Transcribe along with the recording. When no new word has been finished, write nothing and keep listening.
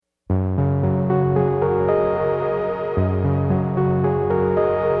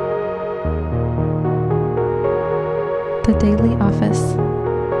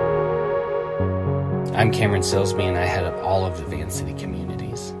I'm Cameron Silsby, and I head up all of the Van City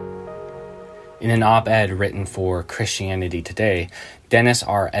communities. In an op-ed written for Christianity Today, Dennis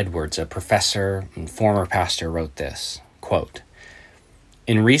R. Edwards, a professor and former pastor, wrote this, quote,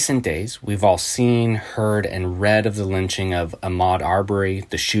 "In recent days, we've all seen, heard, and read of the lynching of Ahmaud Arbery,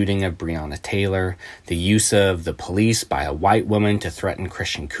 the shooting of Breonna Taylor, the use of the police by a white woman to threaten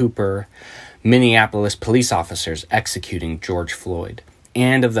Christian Cooper, Minneapolis police officers executing George Floyd,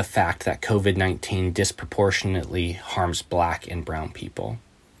 and of the fact that COVID-19 disproportionately harms Black and brown people.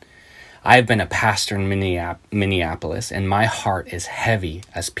 I have been a pastor in Minneapolis, and my heart is heavy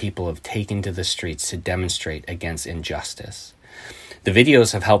as people have taken to the streets to demonstrate against injustice. The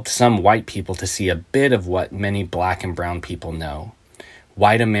videos have helped some white people to see a bit of what many Black and brown people know.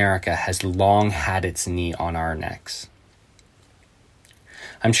 White America has long had its knee on our necks."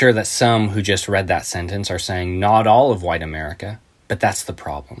 I'm sure that some who just read that sentence are saying, not all of white America, but that's the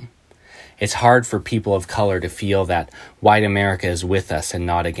problem. It's hard for people of color to feel that white America is with us and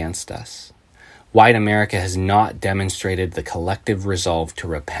not against us. White America has not demonstrated the collective resolve to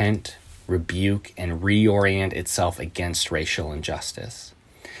repent, rebuke, and reorient itself against racial injustice.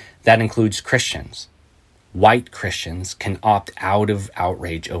 That includes Christians. White Christians can opt out of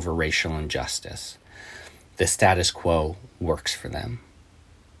outrage over racial injustice. The status quo works for them.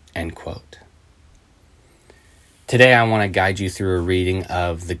 End quote. Today I want to guide you through a reading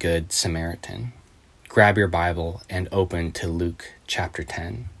of the Good Samaritan. Grab your Bible and open to Luke chapter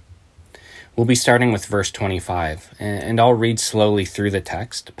 10. We'll be starting with verse 25, and I'll read slowly through the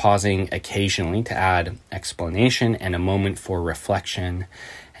text, pausing occasionally to add explanation and a moment for reflection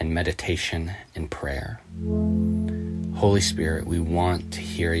and meditation and prayer. Holy Spirit, we want to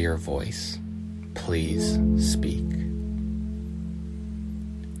hear your voice. Please speak.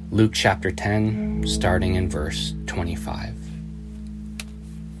 Luke chapter 10, starting in verse 25.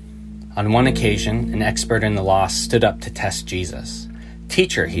 On one occasion, an expert in the law stood up to test Jesus.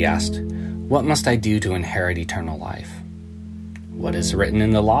 "Teacher," he asked, "what must I do to inherit eternal life?" "What is written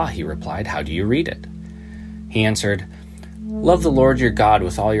in the law?" he replied. "How do you read it?" He answered, "Love the Lord your God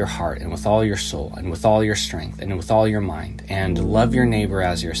with all your heart and with all your soul and with all your strength and with all your mind, and love your neighbor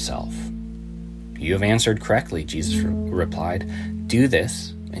as yourself." "You have answered correctly," Jesus replied. "Do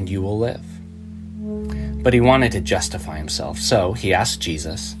this, and you will live." But he wanted to justify himself, so he asked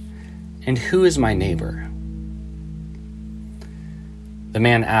Jesus, "And who is my neighbor?" The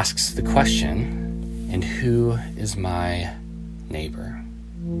man asks the question, "And who is my neighbor?"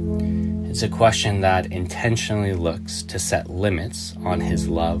 It's a question that intentionally looks to set limits on his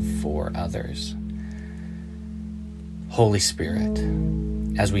love for others. Holy Spirit,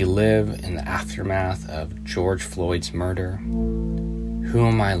 as we live in the aftermath of George Floyd's murder, who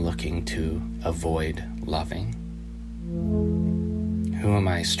am I looking to avoid loving? Who am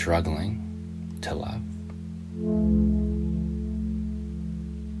I struggling to love?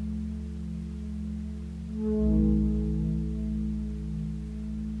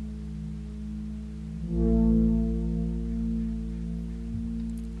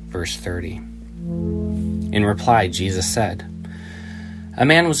 Verse 30. In reply, Jesus said, "A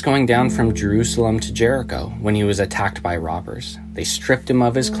man was going down from Jerusalem to Jericho when he was attacked by robbers. They stripped him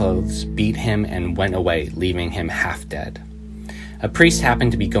of his clothes, beat him, and went away, leaving him half dead. A priest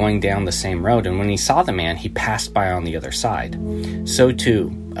happened to be going down the same road, and when he saw the man, he passed by on the other side. So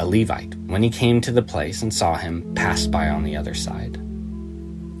too, a Levite, when he came to the place and saw him, passed by on the other side."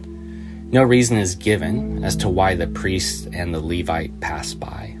 No reason is given as to why the priest and the Levite passed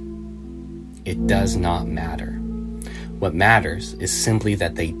by. It does not matter. What matters is simply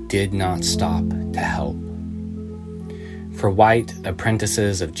that they did not stop to help. For white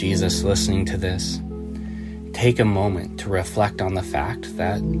apprentices of Jesus listening to this, take a moment to reflect on the fact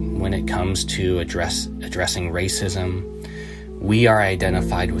that when it comes to addressing racism, we are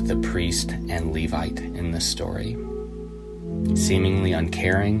identified with the priest and Levite in this story. Seemingly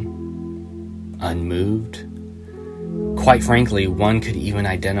uncaring, unmoved. Quite frankly, one could even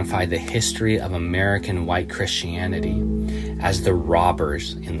identify the history of American white Christianity as the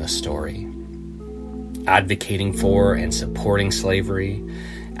robbers in the story, advocating for and supporting slavery,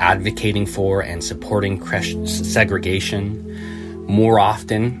 advocating for and supporting segregation, more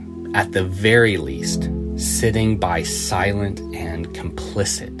often, at the very least, sitting by silent and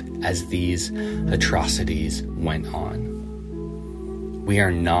complicit as these atrocities went on. We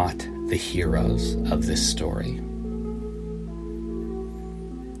are not the heroes of this story.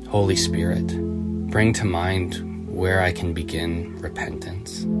 Holy Spirit, bring to mind where I can begin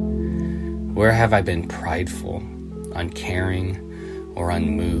repentance. Where have I been prideful, uncaring, or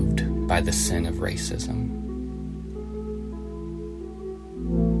unmoved by the sin of racism?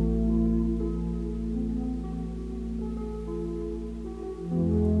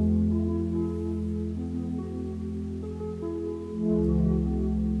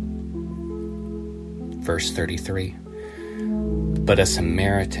 verse 33. But a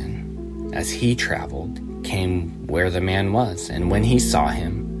Samaritan, as he traveled, came where the man was, and when he saw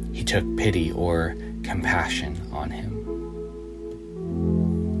him, he took pity or compassion on him.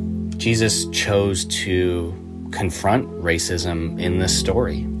 Jesus chose to confront racism in this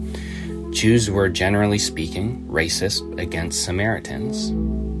story. Jews were, generally speaking, racist against Samaritans.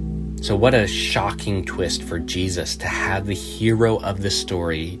 So what a shocking twist for Jesus to have the hero of the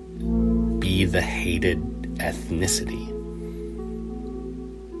story be the hated ethnicity.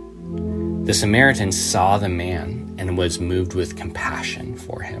 The Samaritan saw the man and was moved with compassion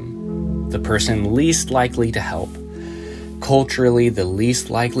for him, the person least likely to help, culturally the least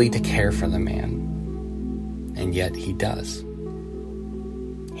likely to care for the man. And yet he does.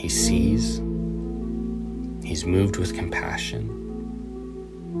 He sees, he's moved with compassion.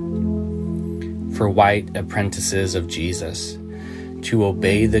 For white apprentices of Jesus, to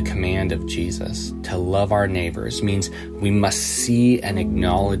obey the command of Jesus, to love our neighbors, means we must see and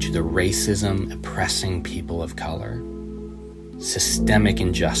acknowledge the racism oppressing people of color, systemic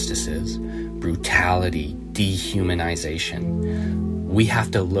injustices, brutality, dehumanization. We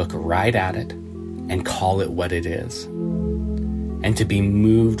have to look right at it and call it what it is, and to be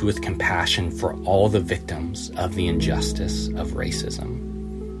moved with compassion for all the victims of the injustice of racism.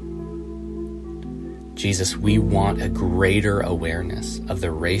 Jesus, we want a greater awareness of the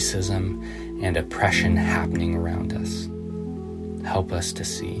racism and oppression happening around us. Help us to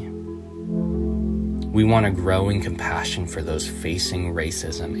see. We want to grow in compassion for those facing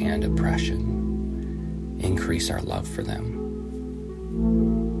racism and oppression. Increase our love for them.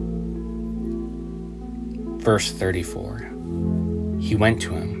 Verse 34. He went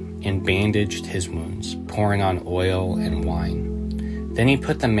to him and bandaged his wounds, pouring on oil and wine. Then he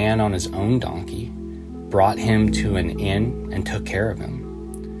put the man on his own donkey, brought him to an inn, and took care of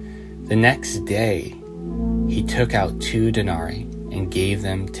him. The next day, he took out 2 denarii and gave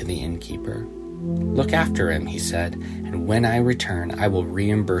them to the innkeeper. Look after him, he said, and when I return, I will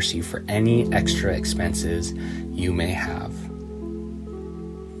reimburse you for any extra expenses you may have.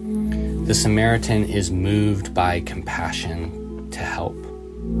 The Samaritan is moved by compassion to help.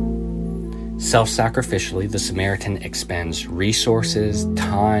 Self-sacrificially, the Samaritan expends resources,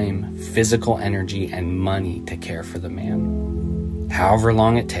 time, physical energy, and money to care for the man. However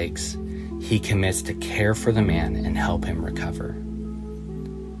long it takes, he commits to care for the man and help him recover.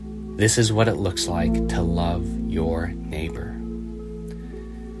 This is what it looks like to love your neighbor.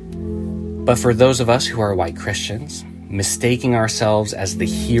 But for those of us who are white Christians, mistaking ourselves as the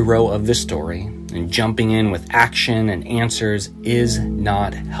hero of the story and jumping in with action and answers is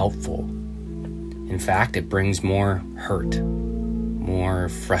not helpful. In fact, it brings more hurt, more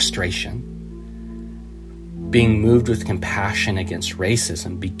frustration. Being moved with compassion against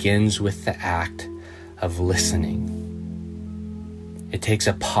racism begins with the act of listening. It takes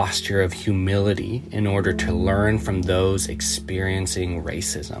a posture of humility in order to learn from those experiencing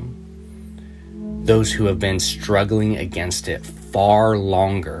racism, those who have been struggling against it far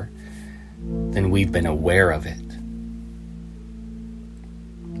longer than we've been aware of it.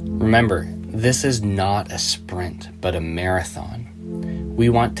 Remember, this is not a sprint, but a marathon. We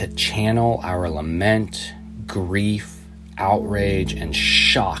want to channel our lament, grief, outrage, and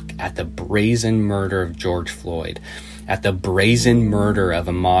shock at the brazen murder of George Floyd, at the brazen murder of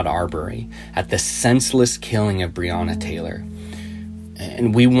Ahmaud Arbery, at the senseless killing of Breonna Taylor.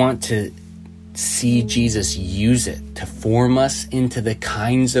 And we want to see Jesus use it to form us into the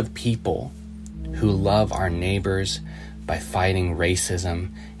kinds of people who love our neighbors by fighting racism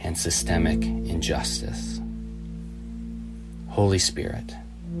and systemic injustice. Holy Spirit,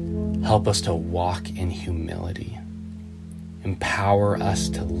 help us to walk in humility. Empower us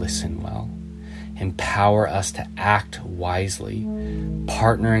to listen well. Empower us to act wisely,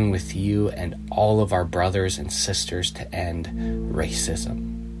 partnering with you and all of our brothers and sisters to end racism.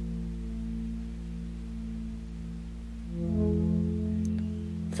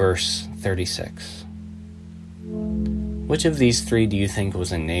 Verse 36. Which of these 3 do you think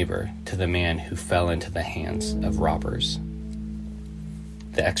was a neighbor to the man who fell into the hands of robbers?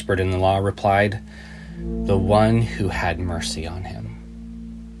 The expert in the law replied, the one who had mercy on him.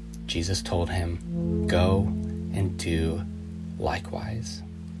 Jesus told him, go and do likewise.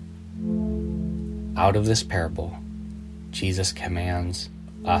 Out of this parable, Jesus commands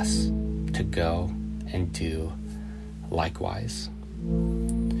us to go and do likewise.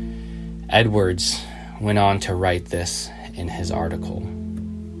 Edwards went on to write this in his article,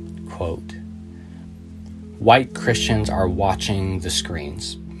 quote, white Christians are watching the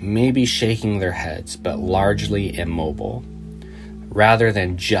screens, maybe shaking their heads, but largely immobile. rather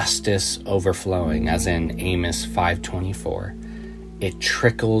than justice overflowing, as in Amos 5:24. It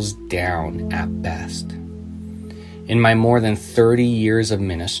trickles down at best. In my more than 30 years of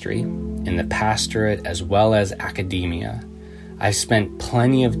ministry, in the pastorate as well as academia, I've spent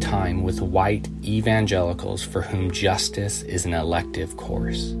plenty of time with white evangelicals for whom justice is an elective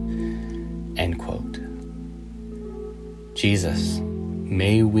course." End quote. Jesus,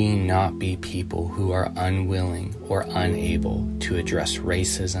 may we not be people who are unwilling or unable to address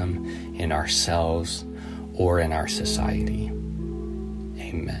racism in ourselves or in our society.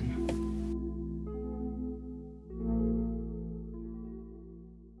 Amen.